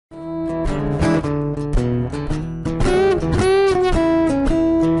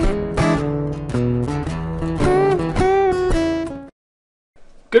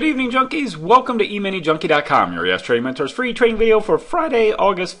Good evening, junkies. Welcome to EminiJunkie.com, your yes trading mentor's free trading video for Friday,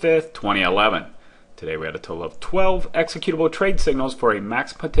 August 5th, 2011. Today we had a total of 12 executable trade signals for a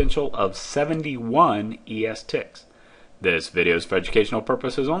max potential of 71 ES ticks. This video is for educational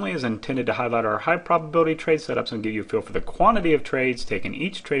purposes only, is intended to highlight our high probability trade setups and give you a feel for the quantity of trades taken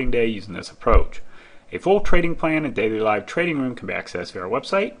each trading day using this approach. A full trading plan and daily live trading room can be accessed via our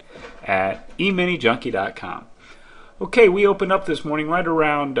website at EminiJunkie.com. Okay, we opened up this morning right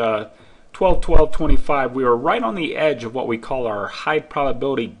around 12:25. We were right on the edge of what we call our high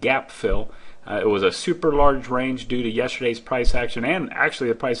probability gap fill. It was a super large range due to yesterday's price action and actually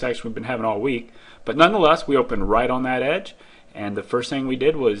the price action we've been having all week. But nonetheless, we opened right on that edge. And the first thing we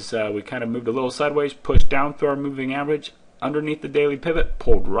did was we kind of moved a little sideways, pushed down through our moving average underneath the daily pivot,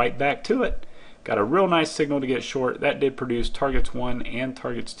 pulled right back to it. Got a real nice signal to get short. That did produce targets 1 and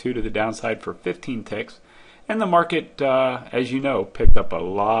targets 2 to the downside for 15 ticks. And the market, as you know, picked up a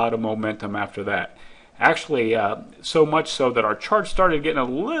lot of momentum after that. Actually, so much so that our chart started getting a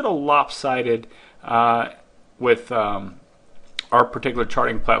little lopsided with our particular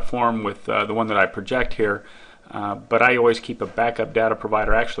charting platform, with the one that I project here. But I always keep a backup data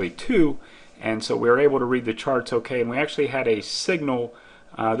provider, actually two. And so we were able to read the charts okay. And we actually had a signal,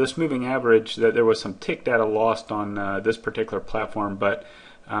 this moving average, that there was some tick data lost on this particular platform. But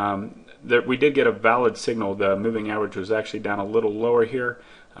we did get a valid signal. The moving average was actually down a little lower here.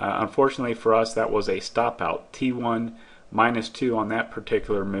 Unfortunately for us, that was a stop out, T1 -2 on that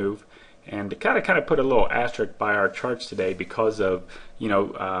particular move, and to kind of put a little asterisk by our charts today because of,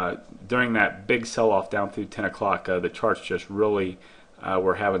 during that big sell-off down through 10 o'clock, the charts just really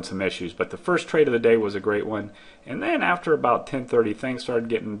were having some issues. But the first trade of the day was a great one, and then after about 10:30, things started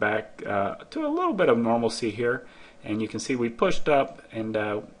getting back to a little bit of normalcy here. And you can see we pushed up and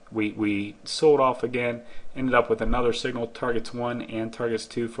we sold off again, ended up with another signal, targets 1 and targets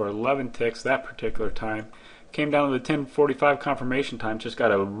 2 for 11 ticks that particular time. Came down to the 10:45 confirmation time, just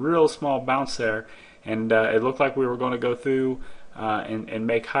got a real small bounce there, and it looked like we were going to go through and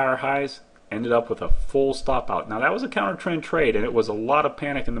make higher highs. Ended up with a full stop out. Now that was a counter trend trade, and it was a lot of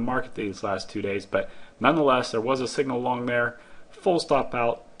panic in the market these last 2 days, but nonetheless there was a signal along there, full stop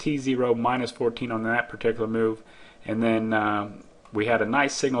out, T0 -14 on that particular move. And then we had a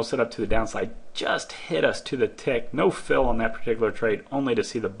nice signal set up to the downside, just hit us to the tick. No fill on that particular trade, only to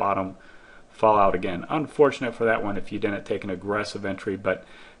see the bottom fall out again. Unfortunate for that one if you didn't take an aggressive entry, but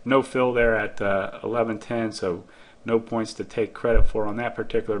no fill there at 11:10, so no points to take credit for on that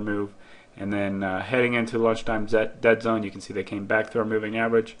particular move. And then heading into lunchtime dead zone, you can see they came back through our moving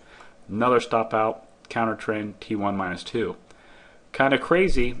average. Another stop out, counter trend, T1 -2. Kind of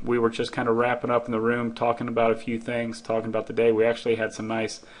crazy. We were just kind of wrapping up in the room, talking about a few things, talking about the day. We actually had some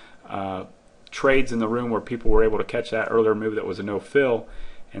nice trades in the room where people were able to catch that earlier move that was a no fill,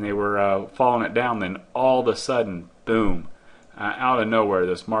 and they were following it down. Then all of a sudden, boom, out of nowhere,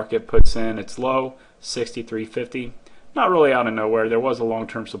 this market puts in its low, 63.50. Not really out of nowhere. There was a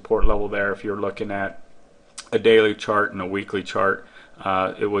long-term support level there. If you're looking at a daily chart and a weekly chart,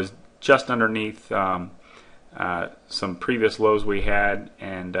 it was just underneath some previous lows we had,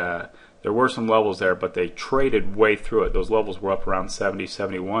 and there were some levels there, but they traded way through it. Those levels were up around 70,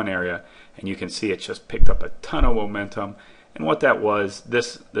 71 area, and you can see it just picked up a ton of momentum. And what that was,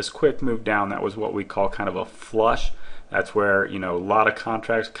 this quick move down, that was what we call kind of a flush. That's where, a lot of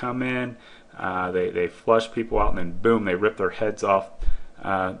contracts come in, they flush people out, and then boom, they rip their heads off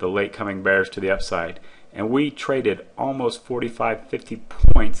the late coming bears to the upside. And we traded almost 45, 50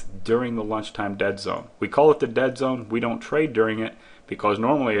 points during the lunchtime dead zone. We call it the dead zone. We don't trade during it because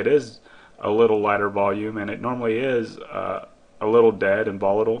normally it is a little lighter volume, and it normally is a little dead and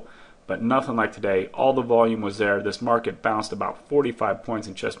volatile, but nothing like today. All the volume was there. This market bounced about 45 points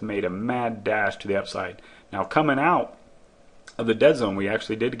and just made a mad dash to the upside. Now coming out of the dead zone, we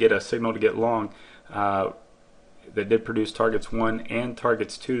actually did get a signal to get long that did produce targets 1 and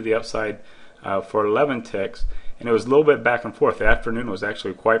targets 2 to the upside for 11 ticks, and it was a little bit back and forth. The afternoon was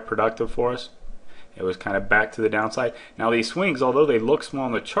actually quite productive for us. It was kind of back to the downside. Now these swings, although they look small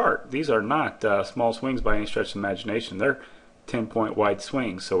on the chart, these are not small swings by any stretch of imagination. They're 10-point wide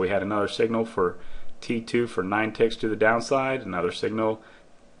swings. So we had another signal for T2 for 9 ticks to the downside, another signal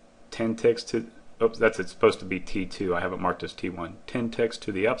 10 ticks to, oops, it's supposed to be T2, I have it marked as T1, 10 ticks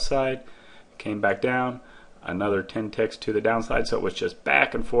to the upside, came back down, another 10 ticks to the downside. So it was just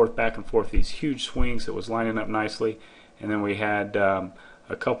back and forth, these huge swings. It was lining up nicely. And then we had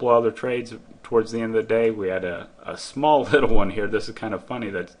a couple other trades towards the end of the day. We had a small little one here. This is kind of funny,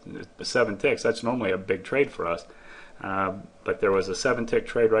 that 7 ticks, that's normally a big trade for us. But there was a 7 tick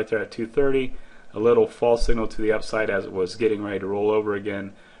trade right there at 2:30, a little false signal to the upside as it was getting ready to roll over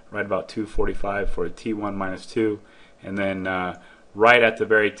again, right about 245 for a T1 minus 2, and then right at the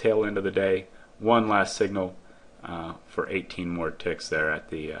very tail end of the day, one last signal for 18 more ticks there at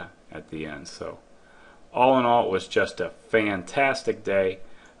the end. So all in all, it was just a fantastic day.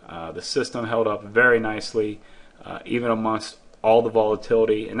 The system held up very nicely, even amongst all the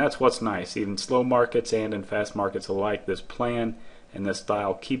volatility, and that's what's nice. Even slow markets and in fast markets alike, this plan and this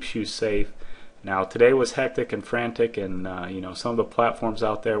style keeps you safe. Now today was hectic and frantic, and some of the platforms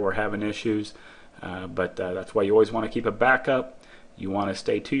out there were having issues, but that's why you always want to keep a backup. You want to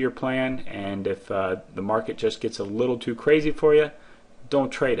stay to your plan, and if the market just gets a little too crazy for you, don't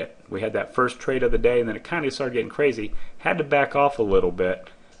trade it. We had that first trade of the day, and then it kind of started getting crazy. Had to back off a little bit.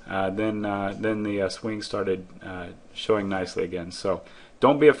 Then the swing started showing nicely again. So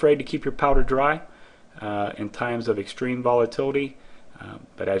don't be afraid to keep your powder dry in times of extreme volatility.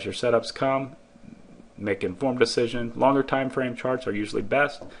 But as your setups come, make informed decisions. Longer time frame charts are usually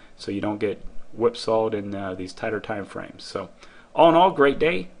best, so you don't get whipsawed in these tighter time frames. So all in all, great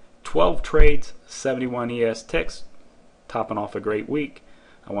day. 12 trades, 71 ES ticks, topping off a great week.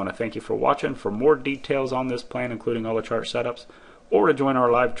 I want to thank you for watching. For more details on this plan, including all the chart setups, or to join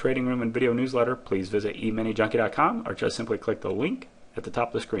our live trading room and video newsletter, please visit EminiJunkie.com or just simply click the link at the top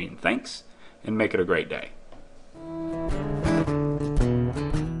of the screen. Thanks, and make it a great day.